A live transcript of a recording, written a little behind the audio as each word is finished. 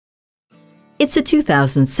It's a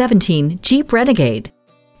 2017 Jeep Renegade.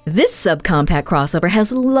 This subcompact crossover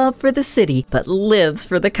has love for the city, but lives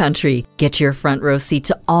for the country. Get your front row seat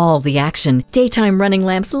to all the action. Daytime running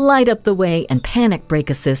lamps light up the way, and panic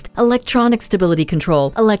brake assist, electronic stability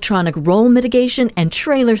control, electronic roll mitigation, and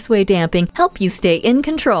trailer sway damping help you stay in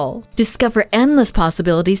control. Discover endless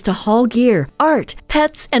possibilities to haul gear, art,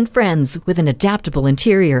 pets, and friends with an adaptable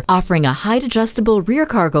interior, offering a height-adjustable rear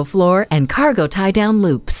cargo floor and cargo tie-down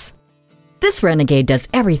loops. This Renegade does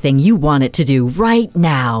everything you want it to do right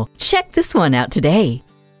now. Check this one out today.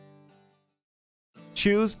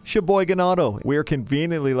 Choose Sheboygan Auto. We're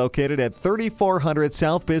conveniently located at 3400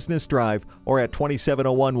 South Business Drive or at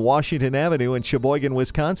 2701 Washington Avenue in Sheboygan,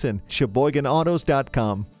 Wisconsin.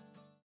 SheboyganAutos.com.